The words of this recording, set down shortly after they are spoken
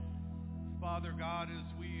Father God, as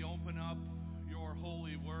we open up your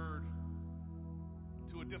holy word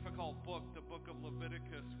to a difficult book, the book of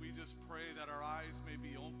Leviticus, we just pray that our eyes may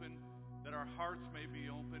be open, that our hearts may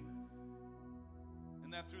be open,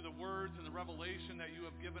 and that through the words and the revelation that you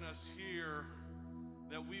have given us here,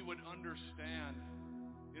 that we would understand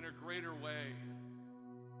in a greater way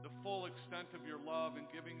the full extent of your love in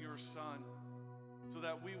giving your Son, so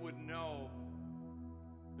that we would know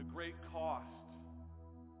the great cost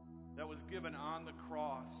that was given on the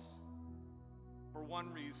cross for one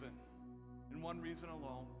reason, and one reason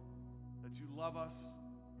alone, that you love us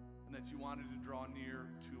and that you wanted to draw near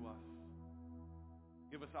to us.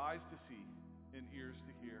 Give us eyes to see and ears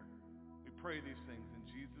to hear. We pray these things in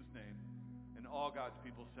Jesus' name. And all God's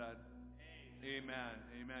people said, Amen.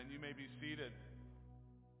 Amen. You may be seated.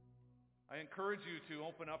 I encourage you to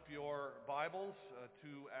open up your Bibles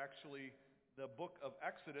to actually the book of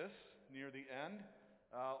Exodus near the end.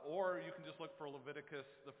 Or you can just look for Leviticus,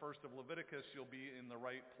 the first of Leviticus. You'll be in the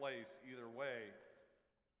right place either way.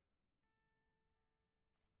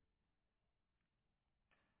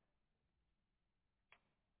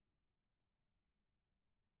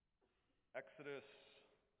 Exodus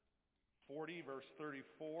 40, verse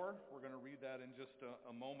 34. We're going to read that in just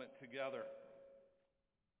a moment together.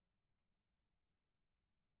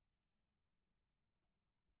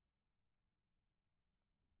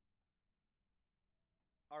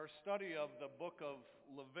 Our study of the book of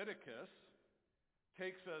Leviticus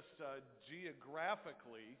takes us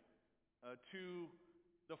geographically to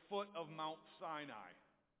the foot of Mount Sinai.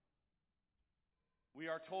 We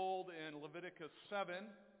are told in Leviticus 7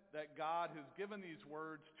 that God has given these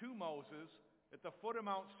words to Moses at the foot of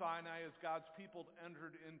Mount Sinai as God's people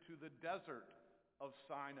entered into the desert of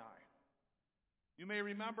Sinai. You may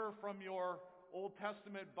remember from your Old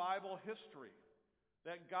Testament Bible history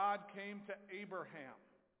that God came to Abraham.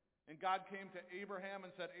 And God came to Abraham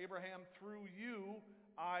and said, Abraham, through you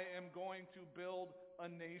I am going to build a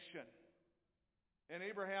nation. And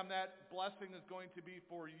Abraham, that blessing is going to be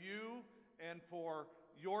for you and for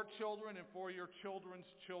your children and for your children's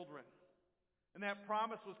children. And that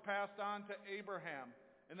promise was passed on to Abraham.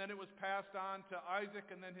 And then it was passed on to Isaac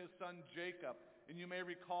and then his son Jacob. And you may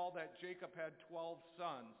recall that Jacob had 12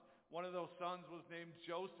 sons. One of those sons was named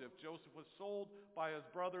Joseph. Joseph was sold by his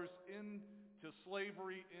brothers into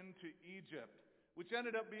slavery into Egypt, which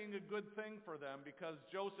ended up being a good thing for them because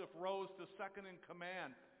Joseph rose to second in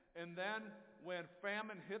command. And then when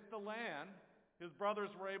famine hit the land, his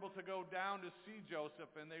brothers were able to go down to see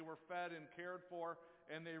Joseph, and they were fed and cared for,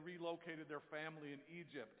 and they relocated their family in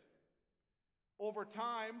Egypt. Over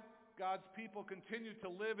time, God's people continued to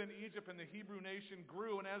live in Egypt, and the Hebrew nation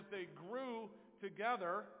grew. And as they grew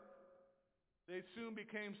together, they soon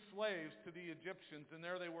became slaves to the Egyptians, and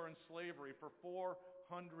there they were in slavery for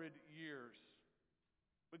 400 years.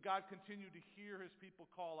 But God continued to hear his people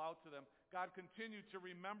call out to them. God continued to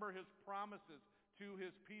remember his promises to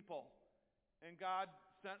his people. And God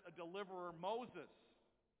sent a deliverer, Moses,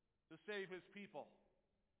 to save his people.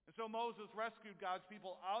 And so Moses rescued God's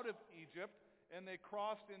people out of Egypt, and they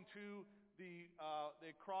crossed the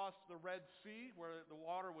Red Sea, where the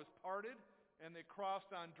water was parted, and they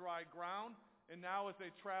crossed on dry ground. And now as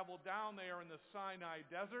they travel down, they are in the Sinai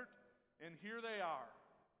desert, and here they are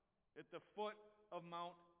at the foot of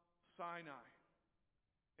Mount Sinai.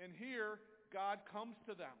 And here, God comes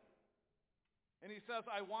to them. And he says,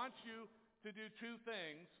 I want you to do two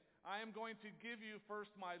things. I am going to give you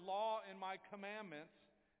first my law and my commandments.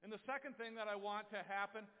 And the second thing that I want to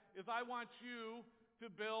happen is I want you to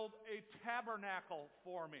build a tabernacle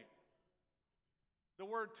for me. The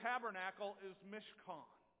word tabernacle is mishkan.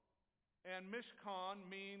 And mishkan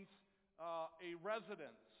means a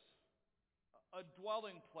residence, a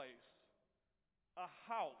dwelling place, a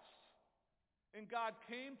house. And God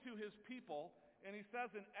came to his people, and he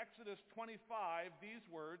says in Exodus 25 these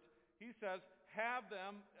words. He says, have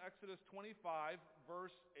them, Exodus 25,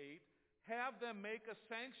 verse 8, have them make a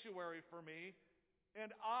sanctuary for me,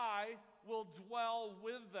 and I will dwell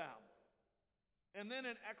with them. And then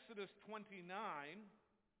in Exodus 29,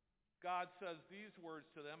 God says these words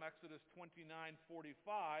to them, Exodus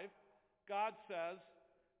 29:45. God says,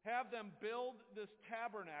 have them build this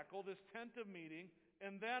tabernacle, this tent of meeting,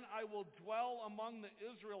 and then I will dwell among the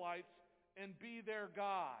Israelites and be their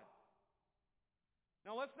God.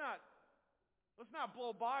 Now let's not blow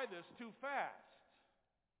by this too fast.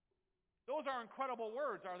 Those are incredible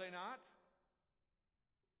words, are they not?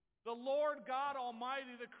 The Lord God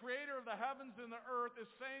Almighty, the creator of the heavens and the earth, is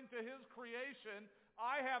saying to his creation,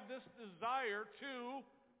 I have this desire to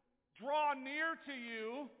draw near to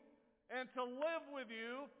you and to live with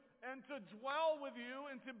you and to dwell with you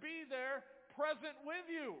and to be there present with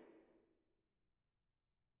you.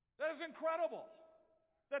 That is incredible.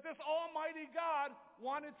 That this almighty God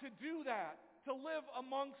wanted to do that, to live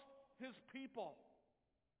amongst his people.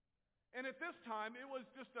 And at this time, it was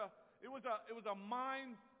a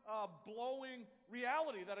mind-blowing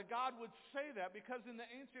reality that a God would say that, because in the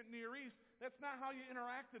ancient Near East, that's not how you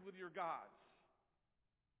interacted with your gods.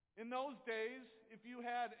 In those days, if you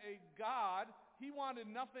had a god, he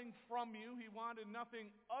wanted nothing from you, he wanted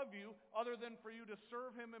nothing of you other than for you to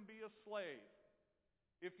serve him and be a slave.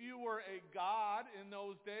 If you were a god in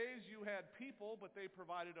those days, you had people, but they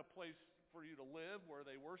provided a place for you to live where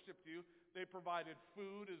they worshiped you. They provided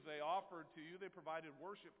food as they offered to you. They provided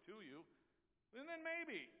worship to you. And then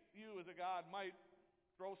maybe you as a god might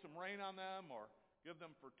throw some rain on them, or give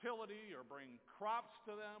them fertility, or bring crops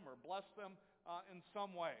to them, or bless them in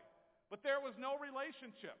some way. But there was no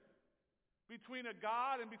relationship between a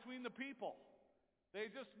god and between the people. They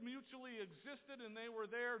just mutually existed, and they were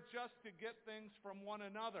there just to get things from one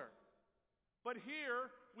another. But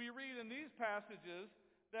here we read in these passages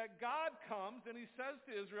that God comes and he says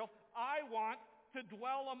to Israel, I want to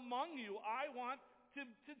dwell among you. I want to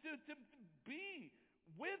be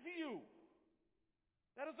with you.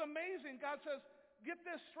 That is amazing. God says, get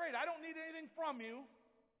this straight. I don't need anything from you.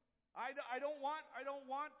 I don't want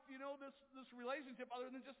this relationship other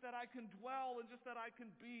than just that I can dwell and just that I can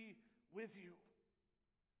be with you.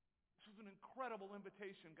 This was an incredible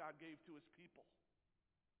invitation God gave to his people.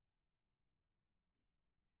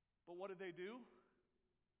 But what did they do?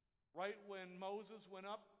 Right when Moses went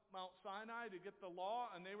up Mount Sinai to get the law,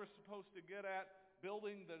 and they were supposed to get at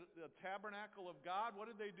building the tabernacle of God, what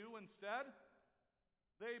did they do instead?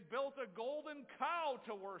 They built a golden cow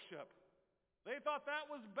to worship. They thought that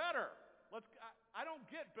was better. I don't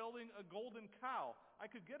get building a golden cow. I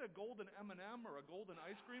could get a golden M&M or a golden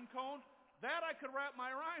ice cream cone. That I could wrap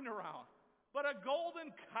my mind around. But a golden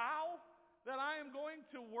cow that I am going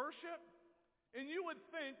to worship? And you would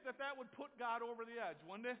think that that would put God over the edge,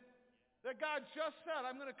 wouldn't it? That God just said,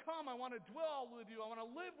 I'm going to come, I want to dwell with you, I want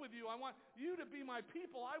to live with you, I want you to be my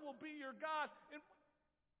people, I will be your God. And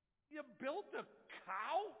you built a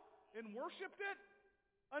cow and worshiped it?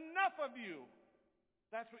 Enough of you.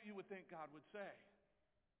 That's what you would think God would say.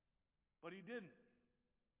 But he didn't.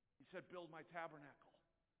 He said, build my tabernacle.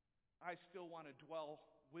 I still want to dwell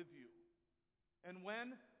with you. And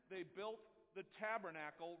when they built the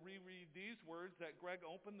tabernacle, reread these words that Greg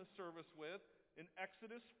opened the service with in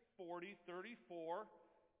Exodus 40:34.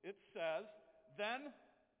 It says, then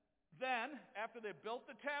after they built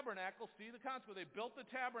the tabernacle, see the consequence, they built the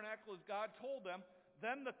tabernacle as God told them,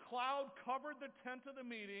 then the cloud covered the tent of the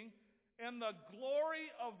meeting, and the glory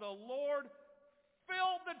of the Lord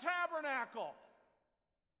filled the tabernacle.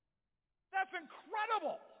 That's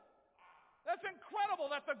incredible. That's incredible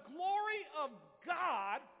that the glory of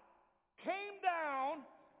God came down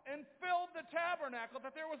and filled the tabernacle,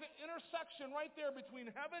 that there was an intersection right there between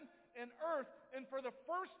heaven and earth. And for the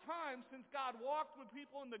first time since God walked with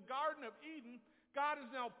people in the Garden of Eden, God is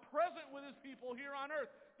now present with his people here on earth.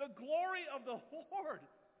 The glory of the Lord,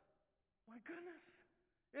 my goodness,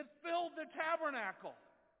 it filled the tabernacle.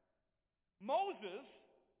 Moses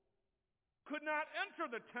could not enter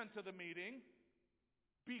the tent of the meeting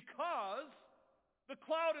because the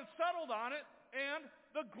cloud had settled on it and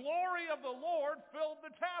the glory of the Lord filled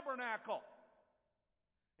the tabernacle.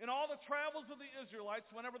 In all the travels of the Israelites,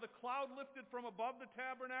 whenever the cloud lifted from above the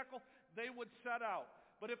tabernacle, they would set out.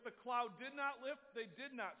 But if the cloud did not lift, they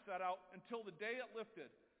did not set out until the day it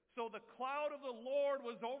lifted. So the cloud of the Lord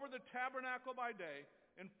was over the tabernacle by day,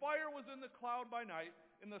 and fire was in the cloud by night,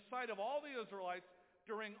 in the sight of all the Israelites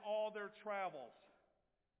during all their travels.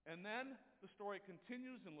 And then the story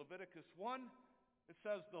continues in Leviticus 1. It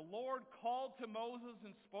says, the Lord called to Moses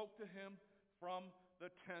and spoke to him from the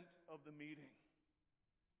tent of the meeting.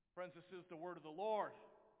 Friends, this is the word of the Lord.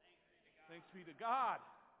 Thanks be to God.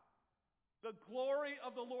 The glory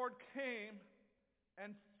of the Lord came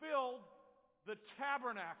and filled the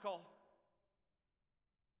tabernacle,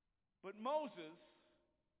 but Moses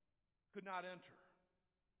could not enter.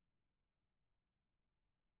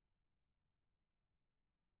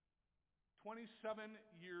 "27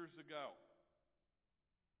 years ago,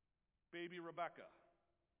 baby Rebecca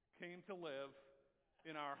came to live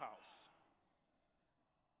in our house.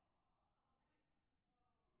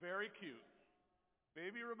 Very cute.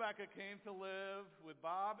 Baby Rebecca came to live with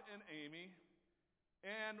Bob and Amy.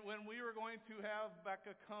 And when we were going to have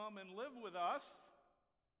Becca come and live with us,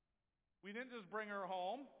 we didn't just bring her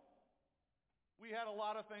home. We had a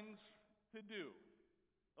lot of things to do,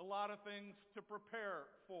 a lot of things to prepare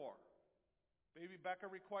for. Baby Becca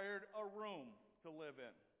required a room to live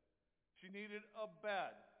in. She needed a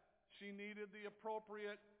bed. She needed the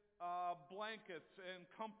appropriate blankets and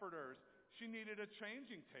comforters. She needed a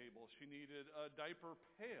changing table. She needed a diaper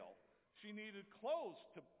pail. She needed clothes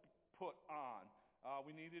to put on.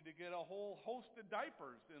 We needed to get a whole host of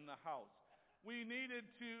diapers in the house. We needed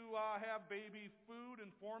to have baby food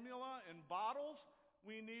and formula in bottles.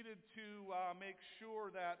 We needed to make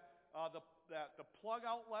sure that the plug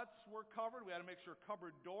outlets were covered. We had to make sure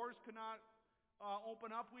cupboard doors could not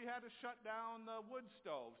open up. We had to shut down the wood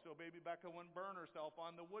stove so baby Becca wouldn't burn herself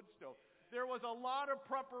on the wood stove. There was a lot of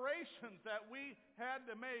preparations that we had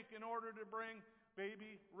to make in order to bring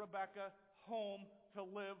baby Rebecca home to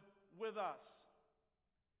live with us.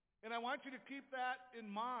 And I want you to keep that in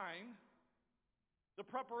mind, the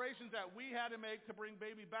preparations that we had to make to bring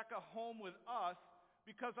baby Becca home with us,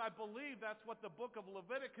 because I believe that's what the book of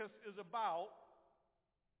Leviticus is about,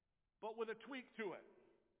 but with a tweak to it.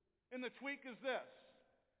 And the tweak is this,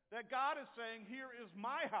 that God is saying, here is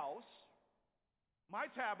my house, my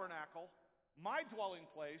tabernacle, my dwelling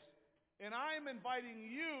place, and I am inviting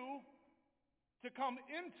you to come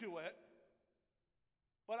into it,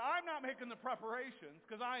 but I'm not making the preparations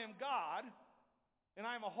because I am God, and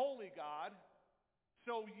I am a holy God,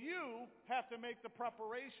 so you have to make the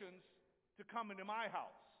preparations to come into my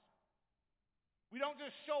house. We don't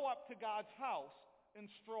just show up to God's house and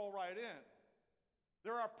stroll right in.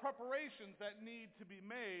 There are preparations that need to be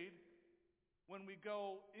made when we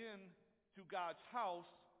go into God's house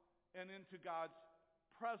and into God's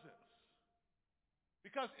presence.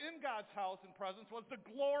 Because in God's house and presence was the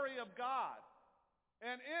glory of God.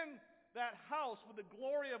 And in that house with the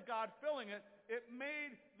glory of God filling it, it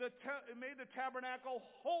made the tabernacle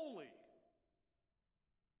holy.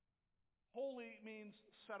 Holy means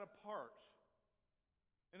set apart.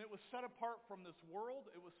 And it was set apart from this world.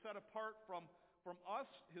 It was set apart from us,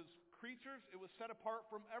 his creatures. It was set apart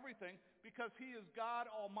from everything because he is God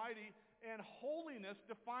Almighty, and holiness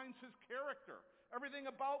defines his character. Everything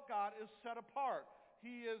about God is set apart.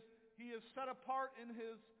 He is set apart in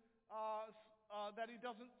his that he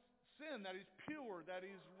doesn't sin, that he's pure, that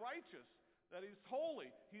he's righteous, that he's holy,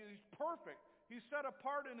 he's perfect. He's set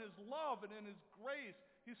apart in his love and in his grace.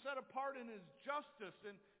 He's set apart in his justice,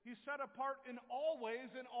 and he's set apart in all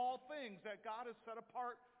ways, in all things, that God is set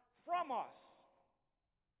apart from us.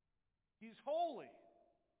 He's holy.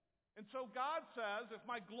 And so God says, if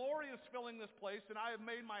my glory is filling this place and I have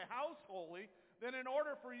made my house holy, then in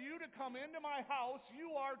order for you to come into my house,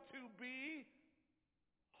 you are to be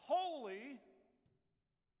holy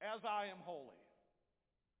as I am holy.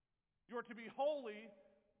 You are to be holy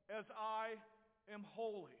as I am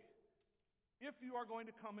holy. If you are going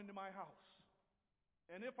to come into my house,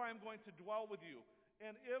 and if I am going to dwell with you,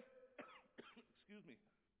 and if, excuse me,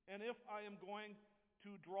 and if I am going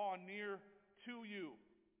to draw near to you.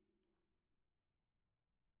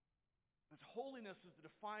 Because holiness is the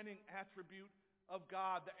defining attribute of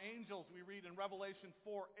God. The angels, we read in Revelation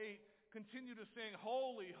 4:8, continue to sing,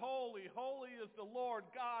 holy, holy, holy is the Lord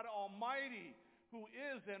God Almighty, who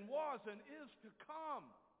is and was and is to come.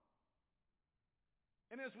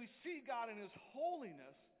 And as we see God in his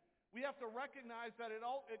holiness, we have to recognize that it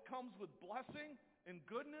comes with blessing and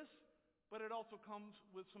goodness, but it also comes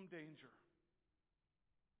with some danger.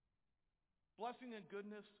 Blessing and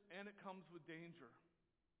goodness, and it comes with danger.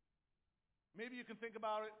 Maybe you can think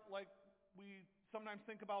about it like we sometimes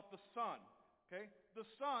think about the sun. Okay? The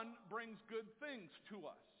sun brings good things to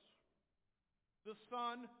us. The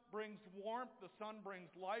sun brings warmth. The sun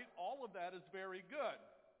brings light. All of that is very good.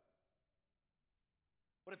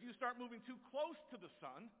 But if you start moving too close to the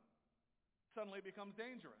sun, suddenly it becomes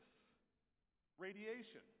dangerous.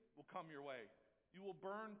 Radiation will come your way. You will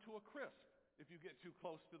burn to a crisp if you get too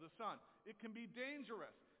close to the sun. It can be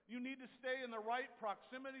dangerous. You need to stay in the right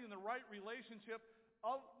proximity, in the right relationship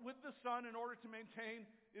with the sun in order to maintain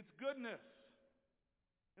its goodness.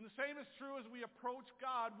 And the same is true as we approach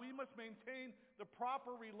God. We must maintain the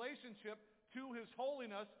proper relationship to his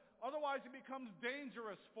holiness. Otherwise, it becomes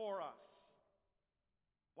dangerous for us.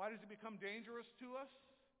 Why does it become dangerous to us?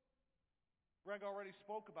 Greg already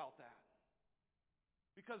spoke about that.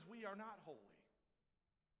 Because we are not holy.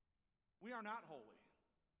 We are not holy.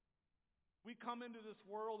 We come into this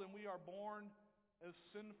world and we are born as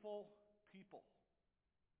sinful people.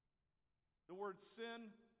 The word sin,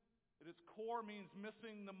 at its core, means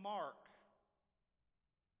missing the mark.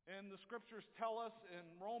 And the scriptures tell us in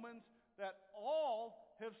Romans that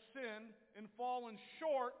all have sinned and fallen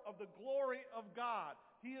short of the glory of God.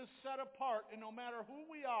 He is set apart, and no matter who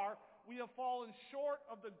we are, we have fallen short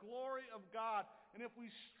of the glory of God. And if we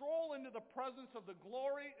stroll into the presence of the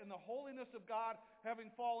glory and the holiness of God, having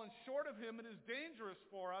fallen short of Him, it is dangerous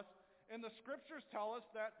for us. And the Scriptures tell us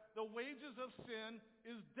that the wages of sin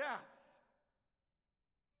is death.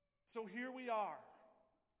 So here we are.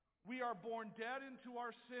 We are born dead into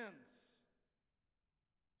our sins.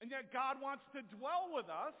 And yet God wants to dwell with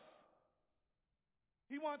us.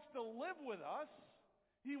 He wants to live with us.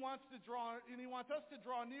 He wants us to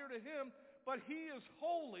draw near to Him, but He is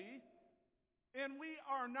holy, and we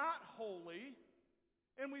are not holy.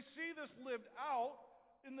 And we see this lived out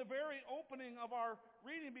in the very opening of our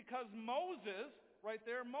reading, because Moses, right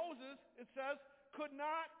there, Moses, it says, could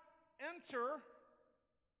not enter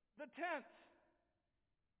the tent.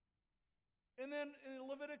 And then in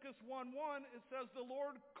Leviticus 1:1, it says, the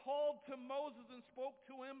Lord called to Moses and spoke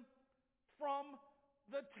to him from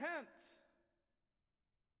the tent.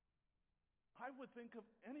 I would think of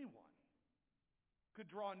anyone could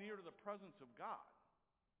draw near to the presence of God.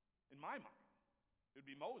 In my mind, it would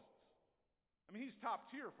be Moses. I mean, he's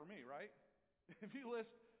top tier for me, right? If you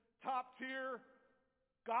list top tier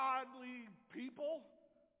godly people,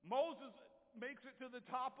 Moses makes it to the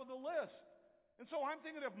top of the list. And so I'm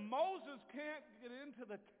thinking, if Moses can't get into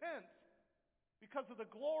the tent because of the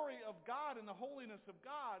glory of God and the holiness of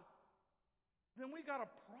God, then we got a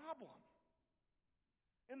problem.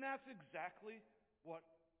 And that's exactly what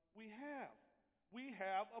we have. We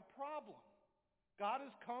have a problem. God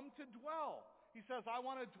has come to dwell. He says, I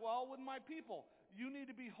want to dwell with my people. You need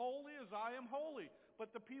to be holy as I am holy.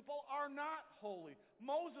 But the people are not holy.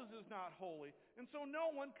 Moses is not holy. And so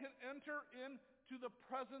no one can enter into the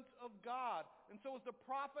presence of God. And so as the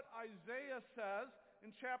prophet Isaiah says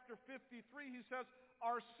in chapter 53, he says,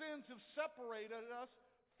 our sins have separated us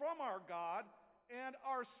from our God, and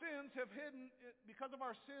our sins have hidden, because of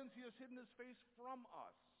our sins, He has hidden His face from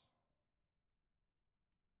us.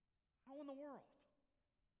 How in the world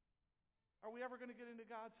are we ever going to get into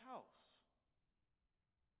God's house?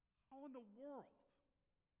 How in the world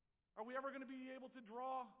are we ever going to be able to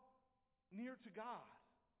draw near to God?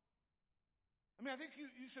 I mean, I think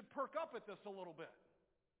you should perk up at this a little bit.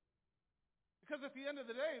 Because at the end of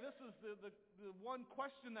the day, this is the one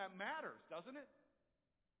question that matters, doesn't it?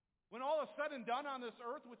 When all is said and done on this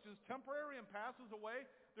earth, which is temporary and passes away,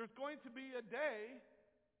 there's going to be a day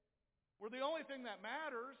where the only thing that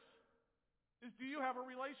matters is, do you have a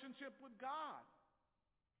relationship with God?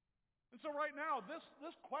 And so right now, this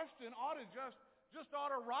question ought to just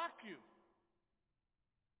ought to rock you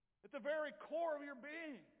at the very core of your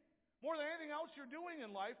being. More than anything else you're doing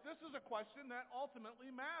in life, this is a question that ultimately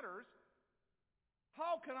matters.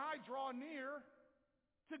 How can I draw near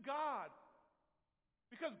to God?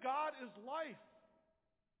 Because God is life,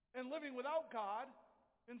 and living without God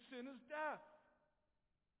and sin is death.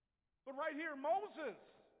 But right here, Moses,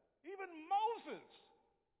 even Moses,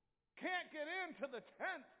 can't get into the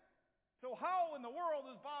tent. So how in the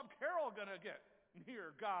world is Bob Carroll going to get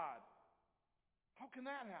near God? How can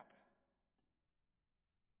that happen?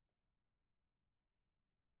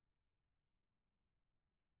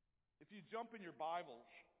 If you jump in your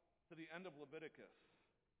Bibles to the end of Leviticus,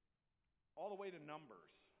 all the way to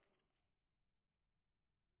Numbers.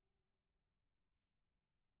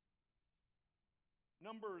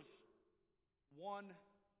 Numbers 1:1.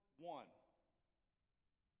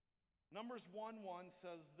 Numbers 1:1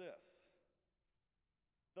 says this.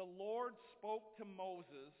 The Lord spoke to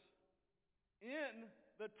Moses in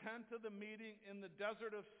the tent of the meeting in the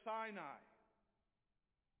desert of Sinai.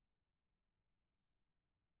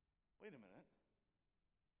 Wait a minute.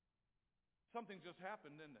 Something just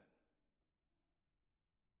happened, didn't it?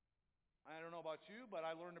 I don't know about you, but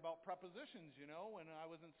I learned about prepositions, when I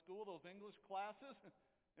was in school, those English classes.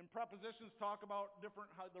 And prepositions talk about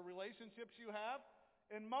the relationships you have.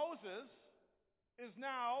 And Moses is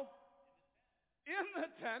now in the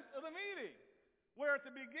tent of the meeting, where at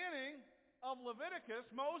the beginning of Leviticus,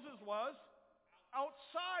 Moses was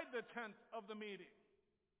outside the tent of the meeting.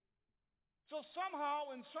 So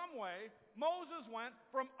somehow, in some way, Moses went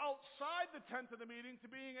from outside the tent of the meeting to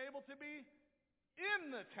being able to be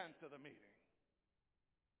in the tent of the meeting.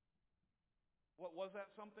 What was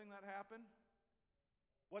that something that happened?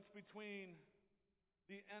 What's between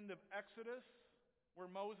the end of Exodus,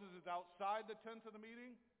 where Moses is outside the tent of the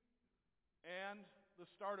meeting, and the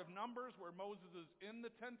start of Numbers, where Moses is in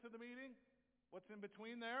the tent of the meeting? What's in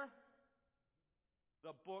between there?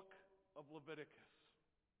 The book of Leviticus.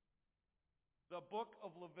 The book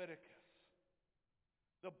of Leviticus.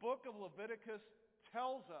 The book of Leviticus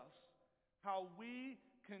tells us how we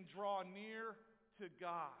can draw near to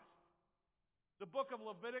God. The book of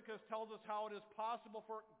Leviticus tells us how it is possible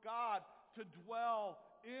for God to dwell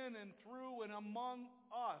in and through and among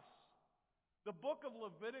us. The book of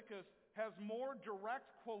Leviticus has more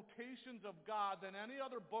direct quotations of God than any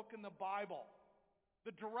other book in the Bible.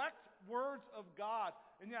 The direct words of God.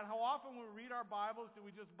 And yet how often when we read our Bibles do we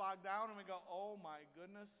just bog down and we go, oh my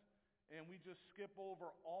goodness, and we just skip over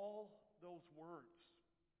all those words.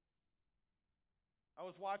 I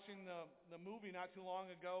was watching the movie not too long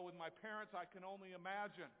ago with my parents, I Can Only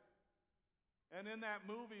Imagine. And in that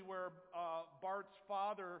movie where Bart's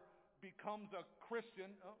father becomes a Christian,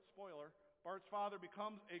 spoiler, Bart's father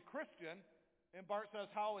becomes a Christian, and Bart says,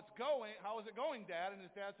 how is it going, Dad? And his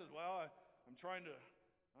dad says, well, I'm trying to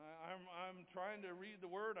read the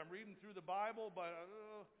Word. I'm reading through the Bible, but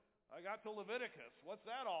I got to Leviticus. What's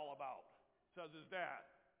that all about? Says his dad.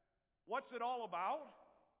 What's it all about?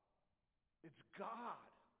 It's God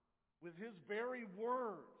with His very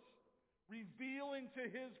words revealing to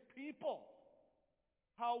His people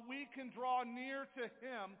how we can draw near to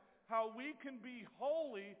Him, how we can be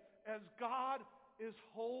holy as God is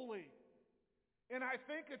holy. And I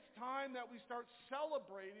think it's time that we start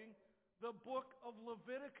celebrating the book of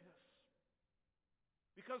Leviticus.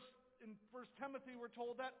 Because in 1 Timothy we're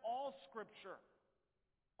told that all Scripture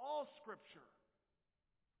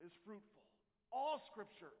is fruitful. All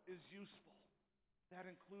Scripture is useful. That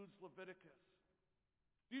includes Leviticus.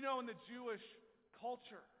 You know, in the Jewish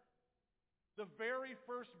culture, the very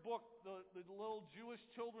first book the little Jewish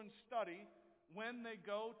children study when they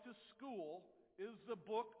go to school is the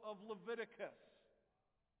book of Leviticus.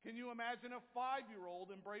 Can you imagine a 5-year-old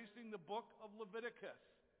embracing the book of Leviticus?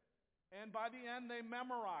 And by the end, they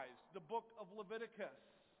memorize the book of Leviticus.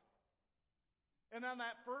 And on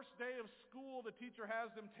that first day of school, the teacher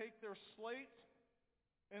has them take their slate,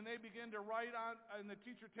 and they begin to write on, and the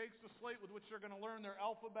teacher takes the slate with which they're going to learn their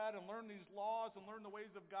alphabet and learn these laws and learn the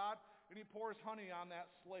ways of God, and he pours honey on that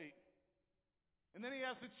slate. And then he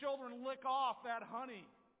has the children lick off that honey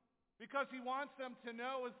because he wants them to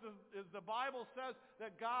know, as the Bible says,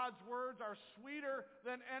 that God's words are sweeter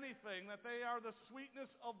than anything, that they are the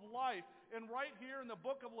sweetness of life. And right here in the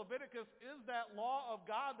book of Leviticus is that law of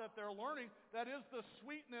God that they're learning that is the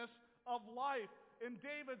sweetness of life. And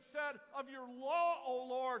David said, of your law, O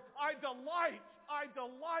Lord, I delight.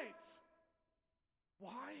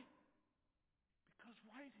 Why? Because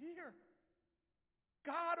right here,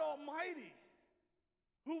 God Almighty,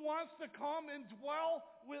 who wants to come and dwell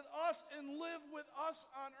with us and live with us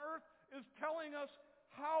on earth, is telling us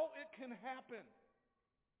how it can happen.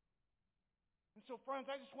 And so, friends,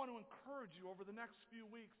 I just want to encourage you over the next few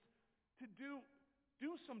weeks to do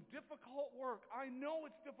some difficult work. I know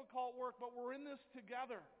it's difficult work, but we're in this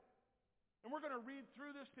together. And we're going to read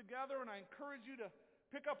through this together, and I encourage you to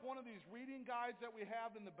pick up one of these reading guides that we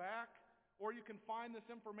have in the back, or you can find this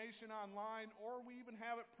information online, or we even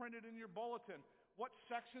have it printed in your bulletin, what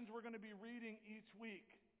sections we're going to be reading each week.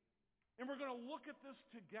 And we're going to look at this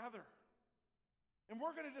together. And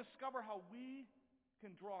we're going to discover how we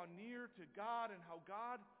can draw near to God and how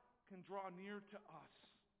God can draw near to us.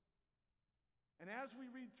 And as we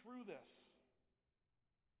read through this,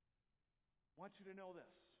 I want you to know this.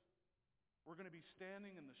 We're going to be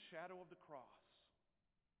standing in the shadow of the cross.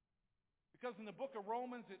 Because in the book of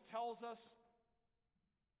Romans it tells us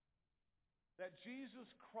that Jesus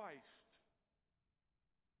Christ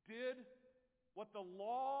did what the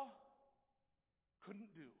law couldn't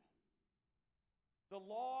do. The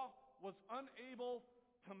law was unable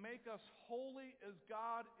to make us holy as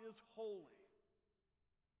God is holy.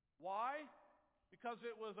 Why? Because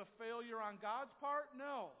it was a failure on God's part?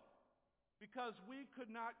 No. Because we could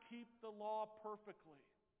not keep the law perfectly.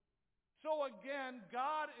 So again,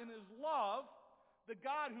 God in His love, the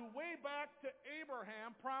God who way back to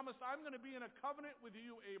Abraham promised, I'm going to be in a covenant with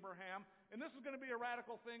you, Abraham, and this is going to be a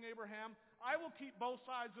radical thing, Abraham. I will keep both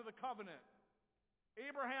sides of the covenant.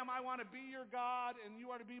 Abraham, I want to be your God, and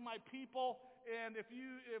you are to be my people, and if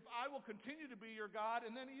I will continue to be your God,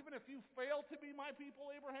 and then even if you fail to be my people,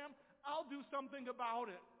 Abraham, I'll do something about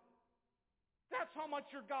it. That's how much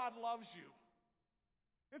your God loves you.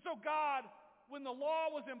 And so God, when the law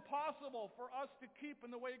was impossible for us to keep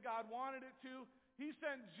in the way God wanted it to, He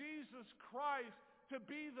sent Jesus Christ to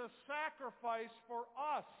be the sacrifice for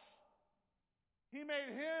us. He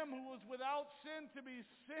made Him who was without sin to be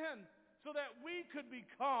sin so that we could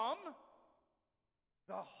become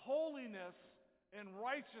the holiness and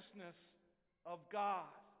righteousness of God.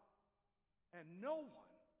 And no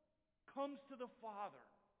one comes to the Father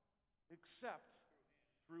except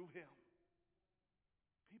through Him.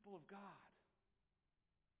 People of God,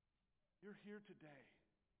 you're here today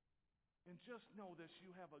And just know this,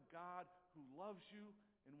 you have a God who loves you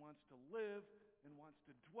and wants to live and wants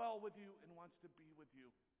to dwell with you and wants to be with you.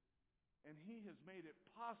 And he has made it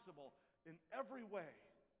possible in every way.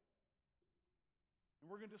 And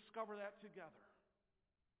we're going to discover that together.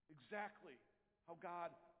 Exactly how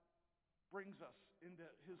God brings us into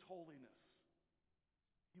his holiness.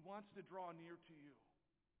 He wants to draw near to you.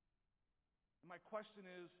 And my question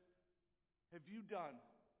is, have you done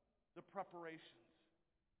the preparations?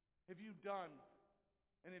 Have you done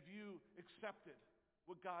and have you accepted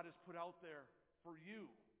what God has put out there for you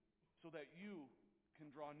so that you can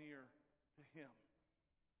draw near to him?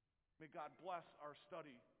 May God bless our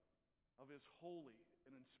study of his holy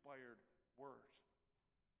and inspired word.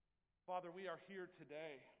 Father, we are here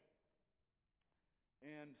today,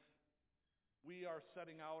 and we are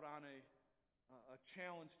setting out on a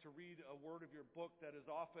challenge to read a word of your book that is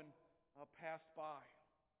often passed by.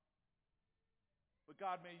 But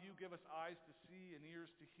God, may you give us eyes to see and ears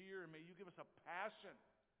to hear, and may you give us a passion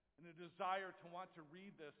and a desire to want to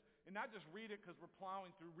read this. And not just read it because we're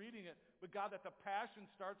plowing through reading it, but God, that the passion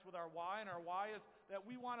starts with our why, and our why is that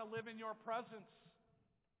we want to live in your presence.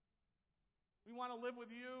 We want to live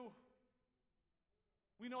with you.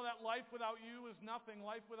 We know that life without you is nothing.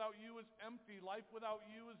 Life without you is empty. Life without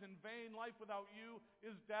you is in vain. Life without you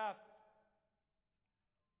is death.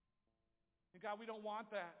 And God, we don't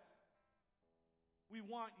want that. We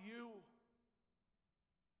want you.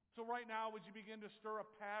 So right now, would you begin to stir a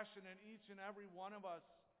passion in each and every one of us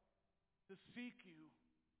to seek you?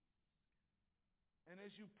 And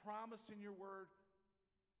as you promised in your word,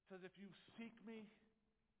 it says, if you seek me,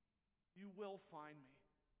 you will find me.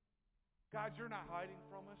 God, you're not hiding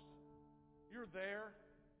from us. You're there.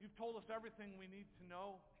 You've told us everything we need to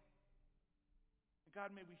know. And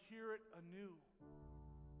God, may we hear it anew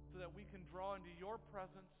so that we can draw into your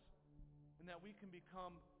presence and that we can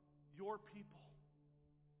become your people,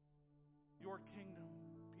 your kingdom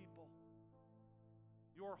people,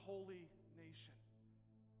 your holy nation.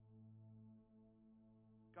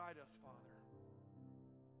 Guide us, Father,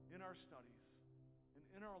 in our studies and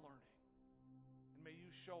in our learning. And may you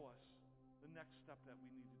show us the next step that we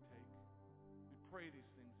need to take. We pray these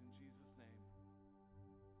things in Jesus' name.